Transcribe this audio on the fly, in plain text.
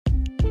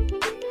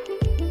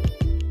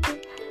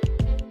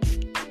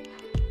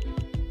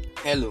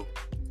Hello,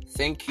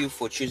 thank you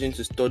for choosing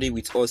to study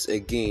with us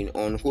again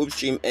on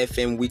Hopestream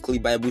FM Weekly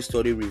Bible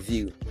Study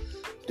Review.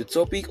 The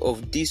topic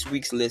of this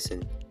week's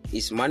lesson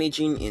is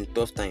managing in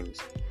tough times.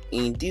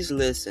 In this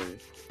lesson,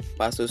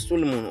 Pastor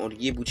Solomon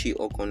Odinyebuchi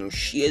Okonu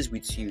shares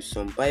with you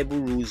some Bible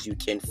rules you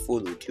can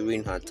follow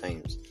during hard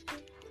times.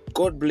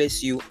 God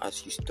bless you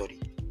as you study.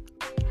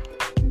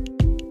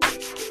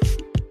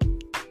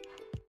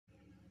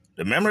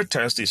 The memory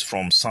text is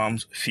from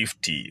Psalms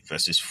 50,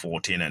 verses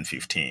 14 and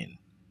 15.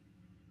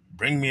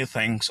 Bring me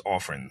thanks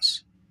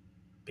offerings,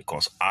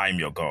 because I am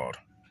your God.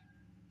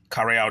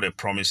 Carry out the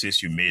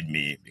promises you made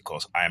me,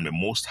 because I am the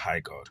Most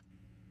High God.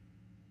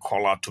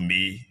 Call out to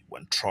me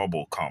when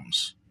trouble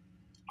comes.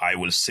 I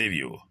will save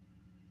you,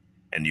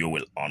 and you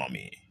will honor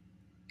me.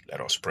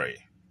 Let us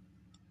pray.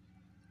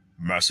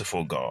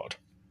 Merciful God,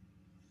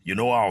 you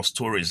know our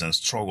stories and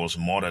struggles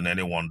more than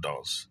anyone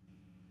does.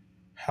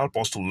 Help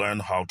us to learn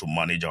how to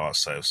manage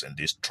ourselves in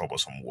this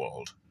troublesome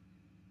world.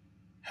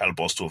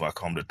 Help us to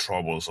overcome the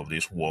troubles of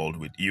this world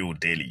with you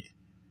daily.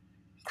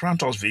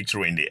 Grant us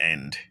victory in the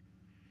end.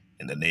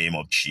 In the name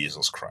of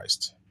Jesus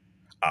Christ.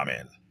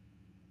 Amen.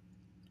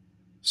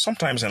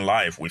 Sometimes in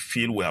life, we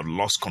feel we have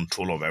lost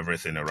control of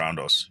everything around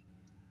us.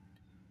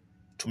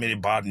 Too many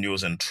bad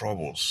news and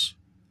troubles.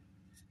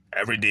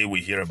 Every day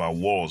we hear about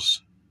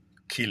wars,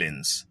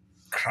 killings,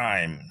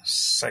 crime,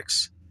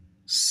 sex,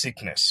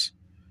 sickness,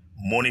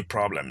 money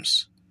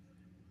problems,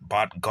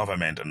 bad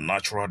government and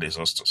natural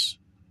disasters,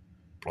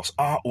 plus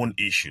our own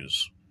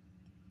issues,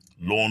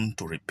 loan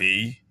to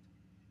repay,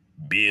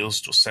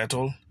 bills to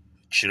settle,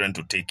 children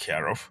to take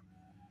care of,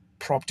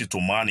 property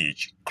to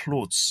manage,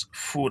 clothes,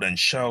 food and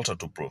shelter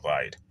to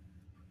provide.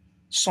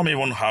 Some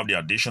even have the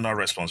additional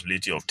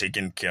responsibility of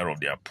taking care of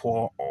their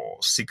poor or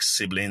sick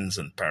siblings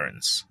and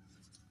parents.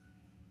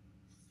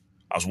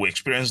 As we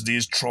experience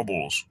these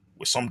troubles,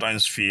 we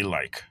sometimes feel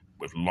like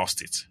we've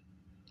lost it.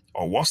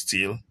 Or worse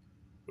still,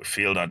 we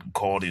feel that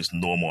God is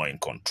no more in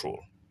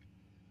control.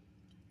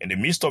 In the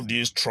midst of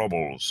these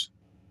troubles,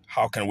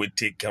 how can we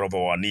take care of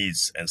our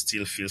needs and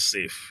still feel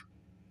safe?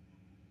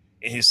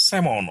 In his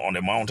sermon on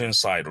the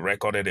mountainside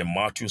recorded in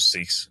Matthew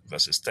 6,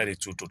 verses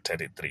 32 to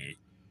 33,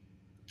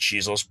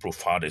 Jesus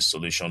provided a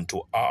solution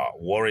to our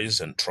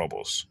worries and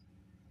troubles.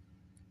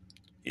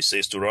 He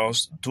says to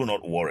us, do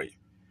not worry,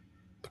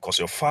 because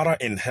your Father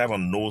in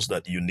heaven knows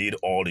that you need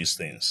all these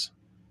things.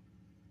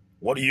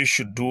 What you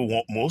should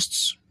want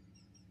most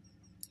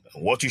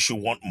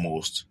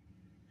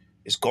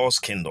is God's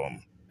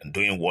kingdom and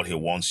doing what he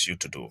wants you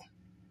to do.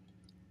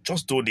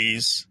 Just do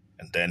this,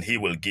 and then he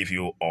will give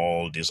you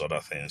all these other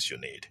things you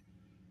need.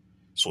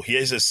 So here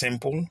is a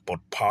simple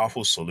but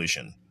powerful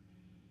solution.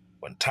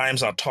 When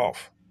times are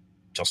tough,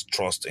 just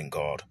trust in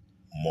God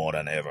more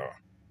than ever.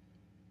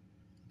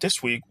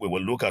 This week, we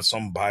will look at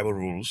some Bible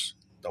rules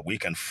that we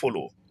can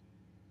follow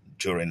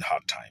during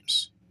hard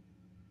times.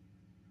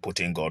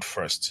 Putting God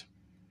first.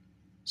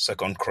 2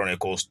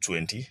 Chronicles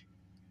 20,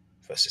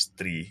 verses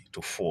 3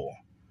 to 4.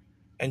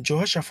 And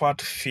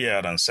Jehoshaphat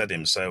feared and set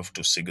himself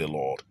to seek the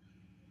Lord,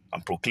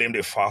 and proclaimed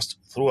a fast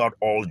throughout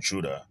all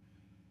Judah.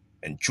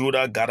 And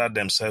Judah gathered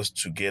themselves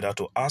together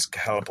to ask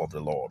help of the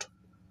Lord.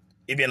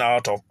 Even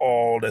out of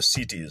all the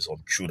cities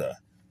of Judah,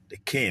 they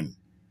came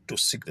to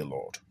seek the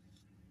Lord.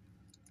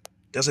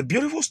 There's a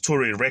beautiful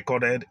story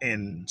recorded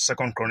in 2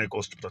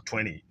 Chronicles chapter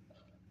 20.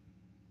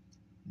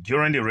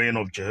 During the reign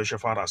of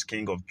Jehoshaphat as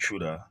king of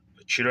Judah,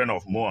 the children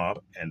of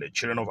Moab and the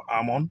children of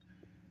Ammon,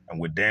 and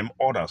with them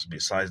others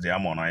besides the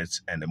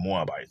Ammonites and the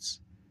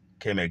Moabites,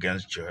 came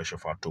against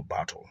Jehoshaphat to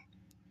battle.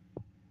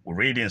 We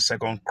read in 2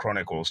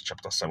 Chronicles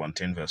chapter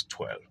 17, verse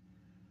 12,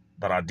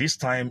 that at this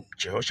time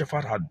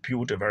Jehoshaphat had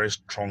built a very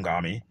strong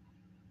army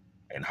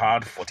and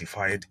had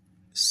fortified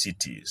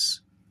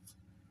cities.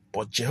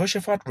 But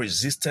Jehoshaphat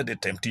resisted the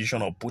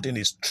temptation of putting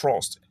his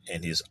trust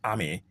in his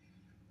army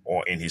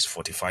or in his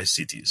fortified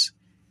cities.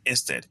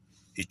 Instead,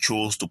 he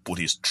chose to put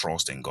his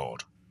trust in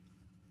God.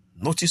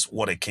 Notice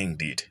what a king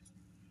did.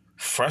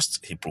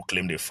 First, he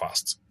proclaimed a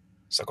fast.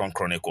 2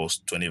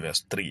 Chronicles 20,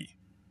 verse 3.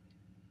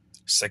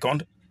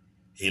 Second,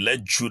 he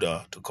led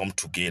Judah to come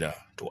together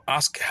to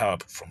ask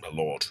help from the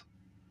Lord.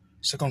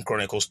 2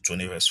 Chronicles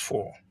 20, verse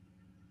 4.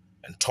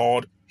 And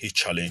third, he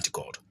challenged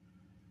God.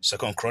 2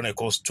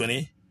 Chronicles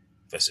 20,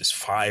 verses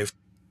 5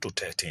 to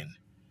 13.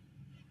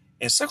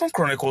 In 2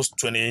 Chronicles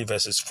 20,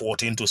 verses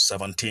 14 to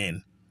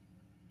 17,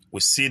 we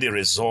see the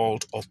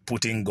result of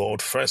putting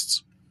God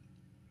first.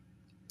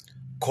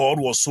 God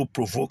was so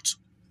provoked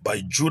by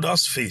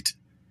Judah's faith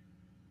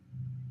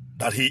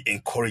that he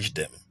encouraged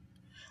them,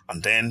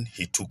 and then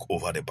he took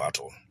over the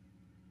battle.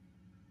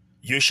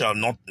 You shall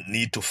not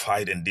need to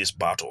fight in this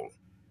battle.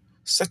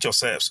 Set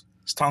yourselves,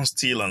 stand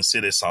still and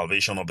see the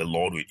salvation of the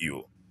Lord with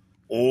you.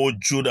 O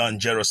Judah and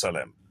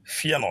Jerusalem,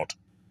 fear not,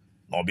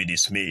 nor be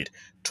dismayed.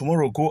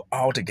 Tomorrow go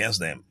out against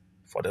them,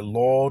 for the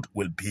Lord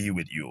will be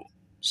with you.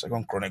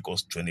 2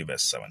 Chronicles 20,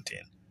 verse 17.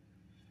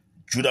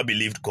 Judah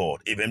believed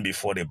God even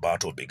before the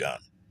battle began.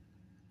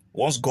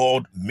 Once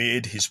God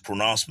made his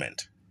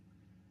pronouncement,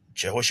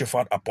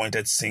 Jehoshaphat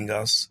appointed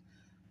singers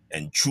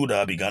and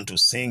Judah began to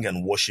sing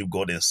and worship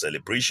God in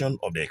celebration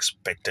of the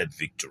expected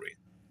victory.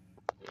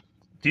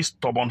 This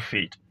stubborn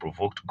faith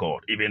provoked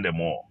God even the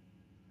more.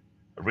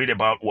 Read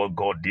about what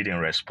God did in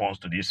response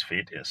to this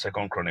faith in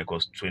 2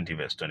 Chronicles 20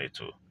 verse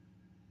 22.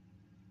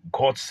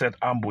 God set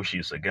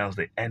ambushes against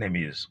the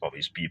enemies of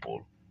his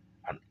people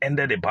and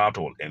ended the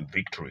battle in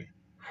victory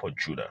for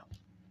Judah.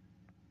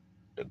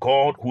 The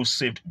God who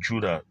saved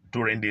Judah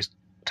during this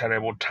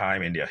terrible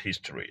time in their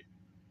history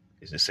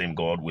is the same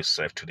God we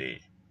serve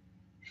today.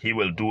 He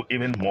will do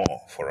even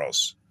more for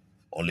us,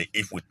 only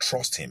if we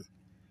trust him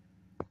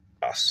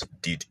as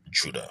did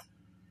Judah.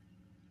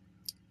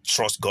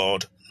 Trust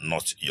God,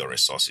 not your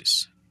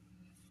resources.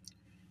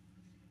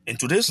 In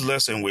today's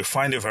lesson, we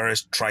find a very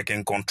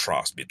striking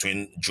contrast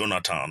between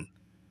Jonathan,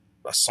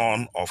 the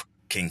son of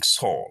King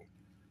Saul,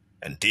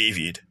 and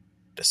David,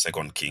 the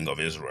second king of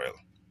Israel.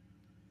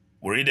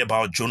 We read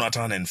about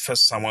Jonathan in 1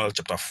 Samuel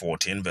chapter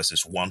 14,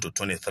 verses 1 to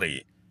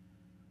 23.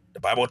 The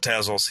Bible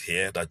tells us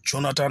here that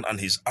Jonathan and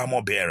his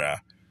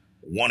armor-bearer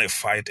won a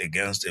fight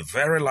against a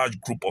very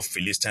large group of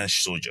Philistine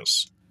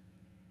soldiers.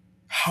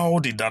 How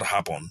did that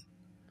happen?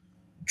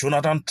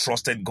 Jonathan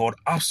trusted God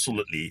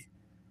absolutely,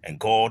 and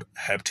God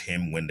helped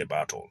him win the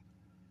battle.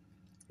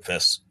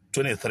 Verse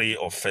 23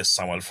 of 1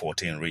 Samuel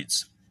 14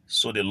 reads,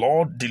 "So the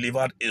Lord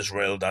delivered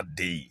Israel that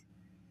day,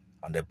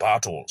 and the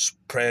battle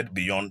spread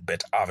beyond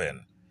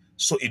Bet-aven.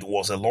 So it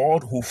was the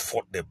Lord who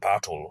fought the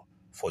battle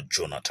for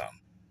Jonathan."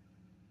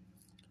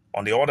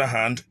 On the other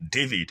hand,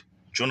 David,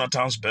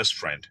 Jonathan's best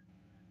friend,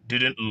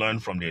 didn't learn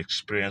from the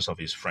experience of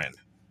his friend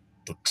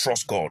to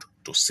trust God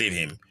to save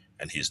him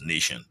and his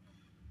nation.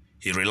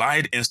 He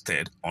relied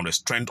instead on the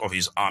strength of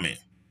his army.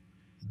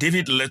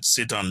 David let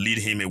Satan lead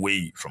him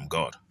away from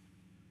God.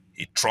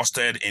 He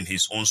trusted in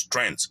his own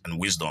strength and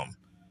wisdom.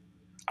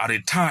 At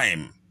a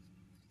time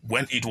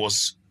when it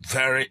was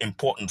very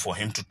important for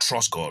him to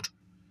trust God,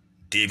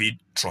 David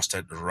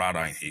trusted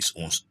rather in his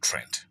own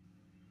strength.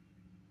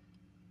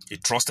 He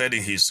trusted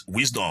in his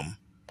wisdom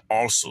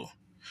also.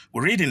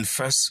 We read in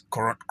 1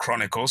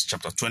 Chronicles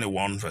chapter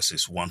 21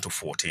 verses 1 to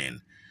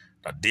 14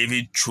 that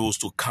David chose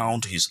to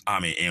count his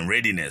army in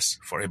readiness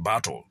for a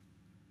battle.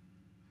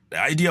 The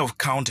idea of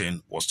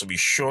counting was to be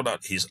sure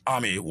that his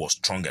army was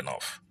strong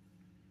enough.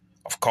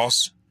 Of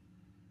course,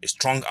 a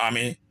strong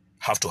army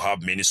have to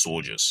have many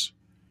soldiers.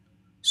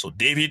 So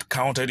David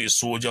counted his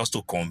soldiers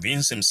to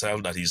convince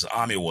himself that his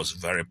army was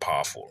very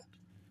powerful.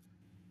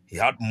 He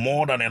had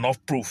more than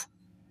enough proof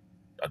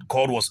that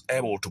God was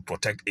able to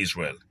protect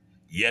Israel,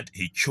 yet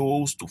he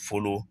chose to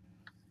follow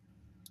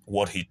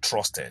what he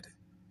trusted,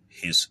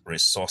 his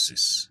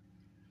resources.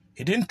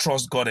 He didn't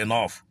trust God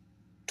enough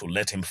to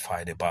let him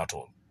fight a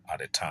battle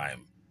at a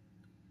time.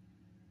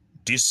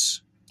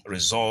 This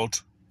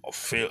result of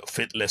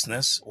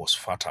faithlessness was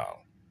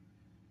fatal.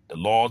 The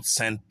Lord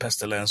sent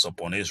pestilence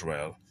upon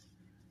Israel,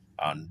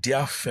 and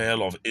there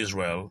fell of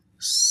Israel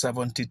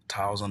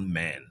 70,000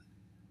 men.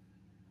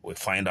 We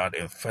find that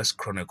in 1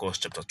 Chronicles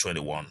chapter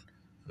 21,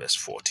 verse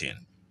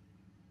 14.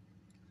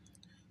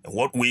 In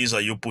what ways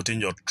are you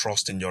putting your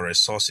trust in your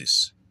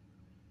resources?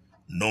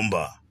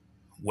 Number,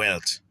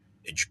 wealth,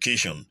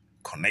 education,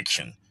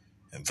 connection,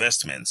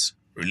 investments,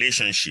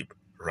 relationship,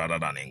 rather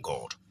than in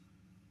God.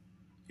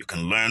 You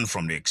can learn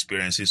from the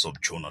experiences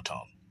of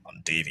Jonathan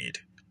and David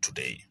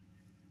today.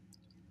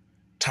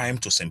 Time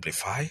to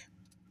simplify.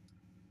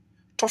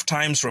 Tough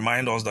times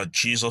remind us that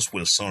Jesus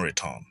will soon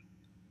return.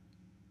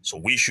 So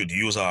we should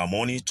use our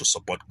money to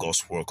support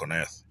God's work on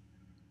earth.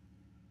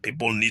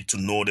 People need to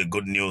know the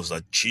good news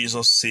that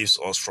Jesus saves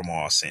us from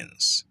our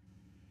sins.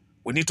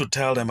 We need to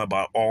tell them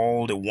about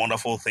all the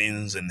wonderful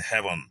things in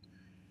heaven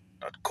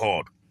that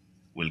God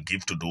will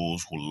give to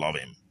those who love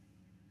him.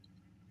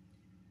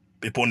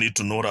 People need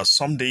to know that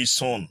someday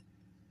soon,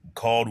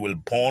 God will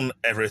burn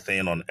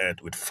everything on earth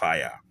with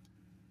fire.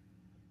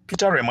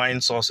 Peter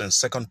reminds us in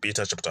 2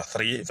 Peter chapter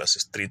 3,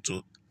 verses 3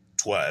 to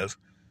 12,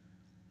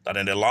 that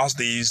in the last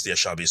days there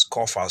shall be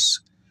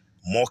scoffers,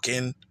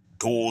 mocking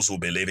those who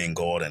believe in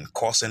God and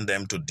causing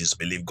them to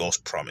disbelieve God's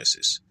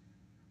promises.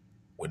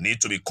 We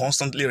need to be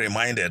constantly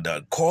reminded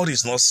that God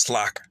is not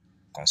slack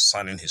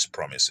concerning his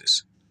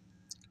promises.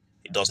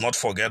 He does not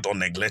forget or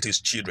neglect his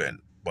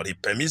children, but he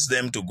permits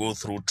them to go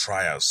through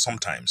trials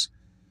sometimes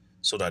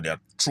so that their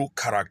true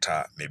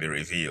character may be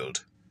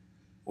revealed.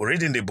 We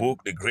read in the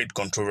book The Great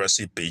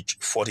Controversy, page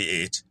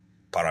 48,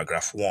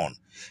 paragraph 1.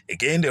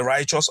 Again, the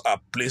righteous are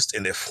placed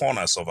in the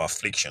furnace of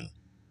affliction,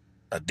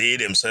 that they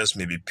themselves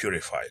may be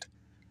purified,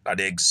 that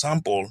the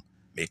example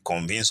may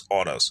convince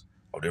others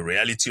of the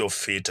reality of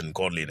faith and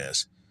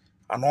godliness,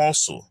 and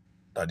also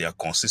that their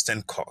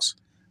consistent course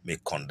may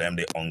condemn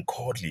the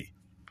ungodly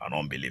and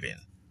unbelieving.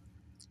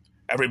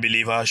 Every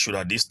believer should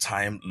at this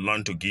time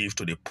learn to give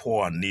to the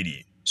poor and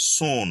needy.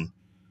 Soon,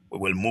 we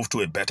will move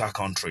to a better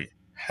country,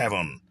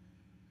 heaven,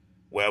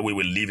 where we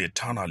will live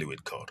eternally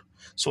with God.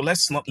 So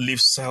let's not live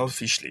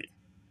selfishly.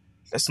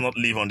 Let's not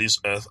live on this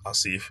earth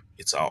as if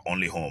it's our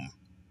only home.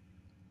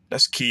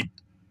 Let's keep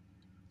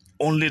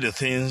only the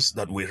things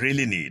that we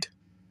really need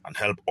and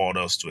help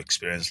others to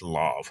experience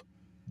love,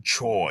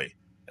 joy,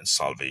 and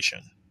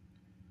salvation.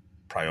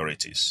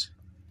 Priorities.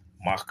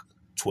 Mark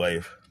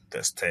 12,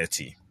 verse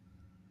 30.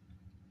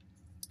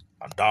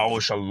 And thou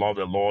shalt love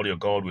the Lord your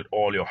God with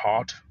all your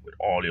heart, with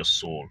all your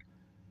soul,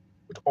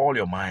 with all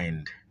your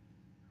mind,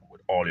 with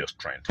all your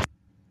strength.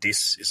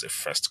 This is the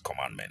first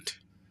commandment.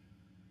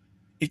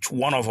 Each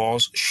one of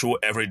us show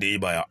every day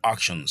by our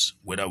actions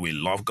whether we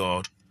love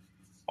God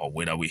or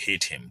whether we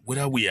hate Him,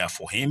 whether we are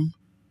for Him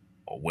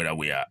or whether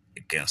we are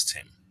against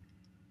Him.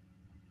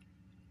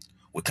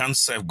 We can't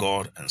serve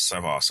God and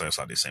serve ourselves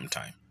at the same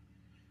time.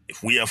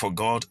 If we are for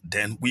God,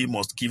 then we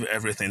must give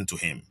everything to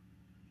Him.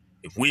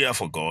 If we are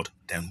for God,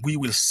 then we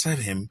will serve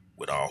Him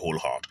with our whole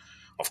heart.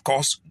 Of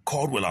course,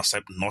 God will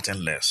accept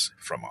nothing less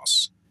from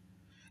us.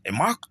 In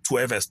Mark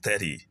 12, verse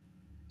 30,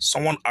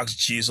 someone asked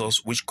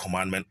Jesus which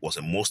commandment was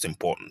the most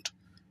important.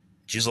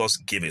 Jesus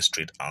gave a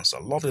straight answer.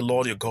 Love the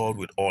Lord your God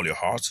with all your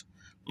heart,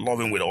 love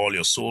Him with all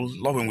your soul,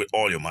 love Him with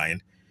all your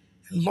mind,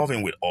 and love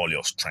Him with all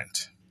your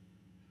strength.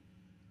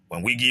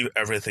 When we give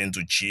everything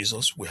to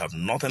Jesus, we have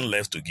nothing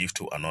left to give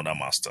to another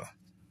master.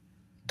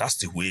 That's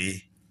the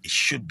way it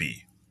should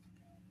be.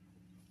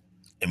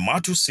 In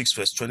Matthew 6,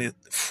 verse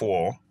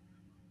 24,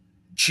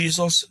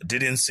 Jesus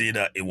didn't say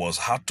that it was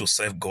hard to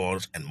serve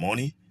God and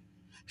money.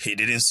 He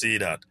didn't say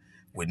that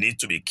we need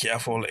to be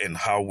careful in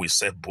how we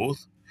serve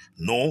both.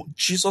 No,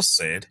 Jesus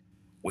said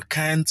we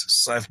can't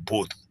serve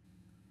both,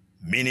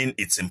 meaning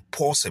it's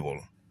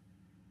impossible.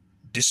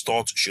 This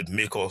thought should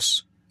make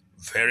us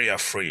very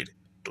afraid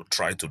to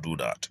try to do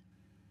that.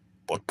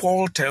 But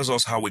Paul tells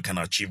us how we can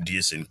achieve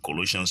this in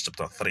Colossians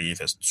chapter 3,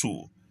 verse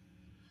 2.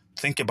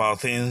 Think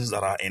about things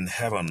that are in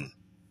heaven.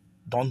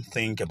 Don't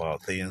think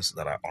about things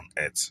that are on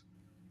earth.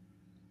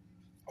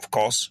 Of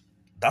course,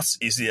 that's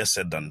easier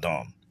said than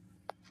done.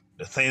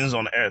 The things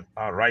on earth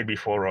are right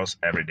before us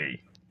every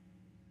day.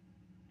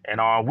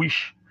 And our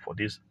wish for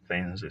these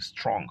things is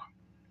strong.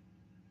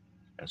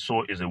 And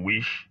so is a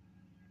wish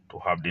to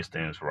have these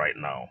things right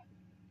now.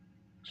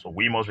 So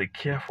we must be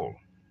careful.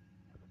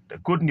 The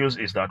good news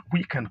is that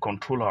we can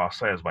control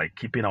ourselves by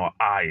keeping our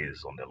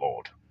eyes on the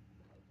Lord.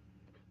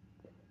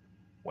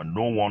 When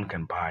no one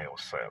can buy or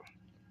sell.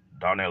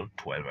 Daniel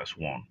 12, verse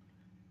 1.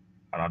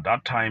 And at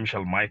that time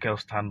shall Michael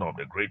stand up,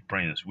 the great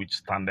prince, which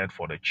standeth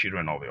for the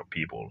children of your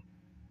people.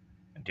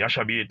 And there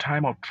shall be a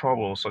time of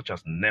trouble such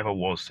as never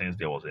was since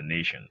there was a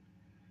nation,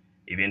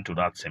 even to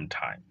that same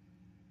time.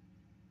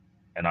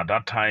 And at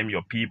that time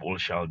your people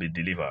shall be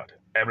delivered,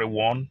 every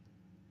one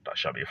that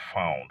shall be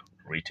found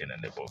written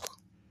in the book.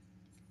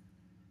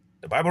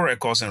 The Bible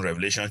records in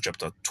Revelation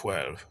chapter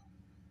 12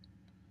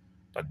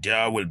 that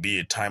there will be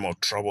a time of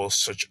trouble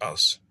such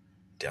as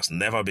there has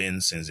never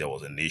been since there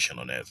was a nation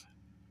on earth.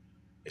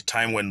 A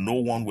time when no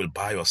one will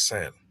buy or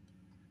sell.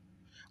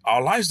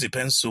 Our lives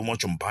depend so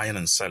much on buying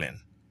and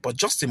selling, but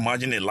just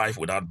imagine a life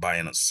without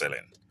buying and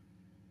selling.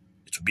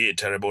 It will be a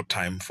terrible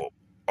time for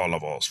all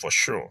of us, for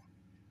sure.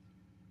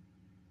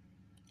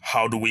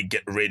 How do we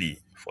get ready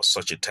for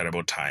such a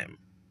terrible time?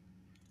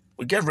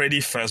 We get ready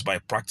first by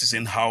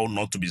practicing how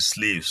not to be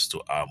slaves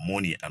to our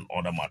money and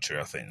other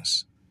material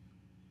things.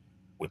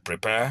 We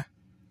prepare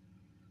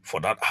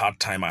for that hard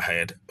time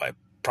ahead by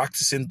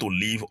practicing to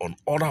live on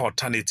other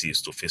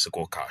alternatives to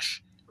physical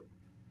cash,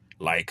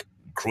 like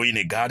growing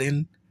a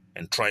garden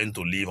and trying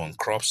to live on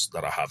crops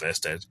that are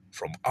harvested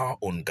from our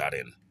own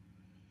garden.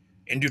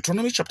 In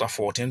Deuteronomy chapter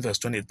 14, verse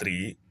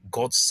 23,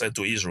 God said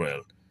to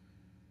Israel,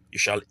 "You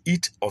shall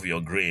eat of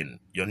your grain,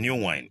 your new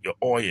wine, your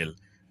oil,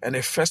 and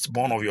the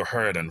firstborn of your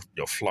herd and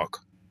your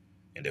flock,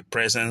 in the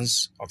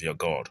presence of your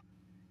God,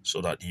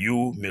 so that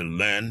you may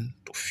learn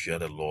to fear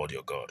the Lord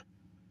your God."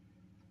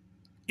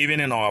 Even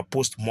in our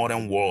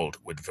postmodern world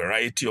with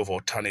variety of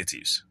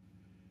alternatives,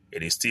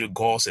 it is still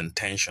God's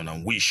intention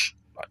and wish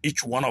that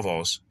each one of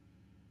us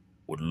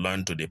would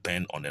learn to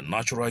depend on the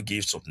natural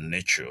gifts of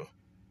nature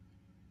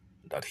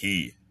that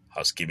He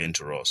has given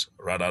to us,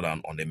 rather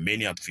than on the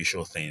many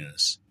artificial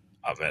things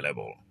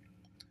available.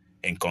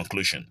 In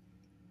conclusion,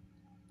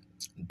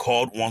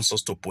 God wants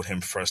us to put Him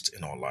first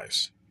in our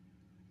lives.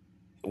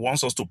 He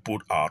wants us to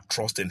put our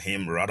trust in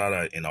Him rather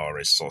than in our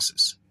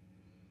resources.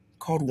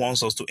 God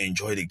wants us to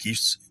enjoy the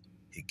gifts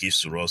He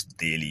gives to us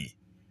daily,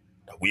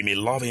 that we may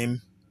love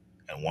Him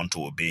and want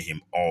to obey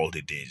Him all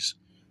the days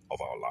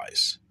of our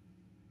lives.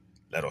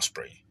 Let us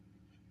pray.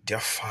 Dear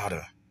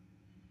Father,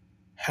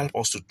 help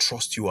us to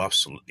trust You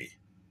absolutely,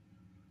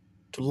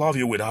 to love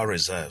You without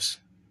reserves,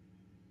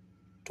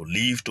 to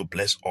live to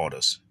bless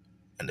others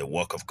and the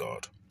work of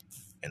God.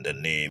 In the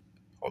name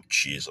of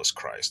Jesus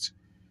Christ.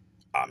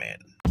 Amen.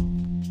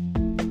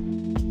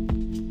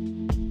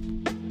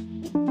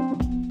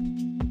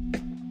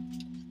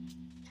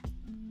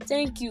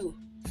 Thank you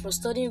for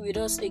studying with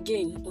us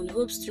again on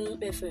Hope Stream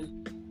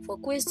FM. For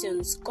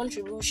questions,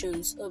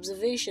 contributions,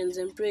 observations,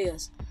 and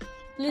prayers,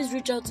 please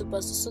reach out to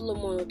Pastor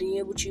Solomon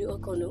Odinyebuchi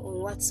Okonu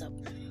on WhatsApp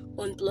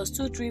on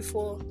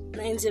 +234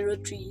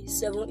 903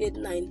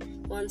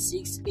 789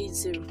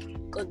 1680.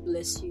 God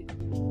bless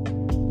you.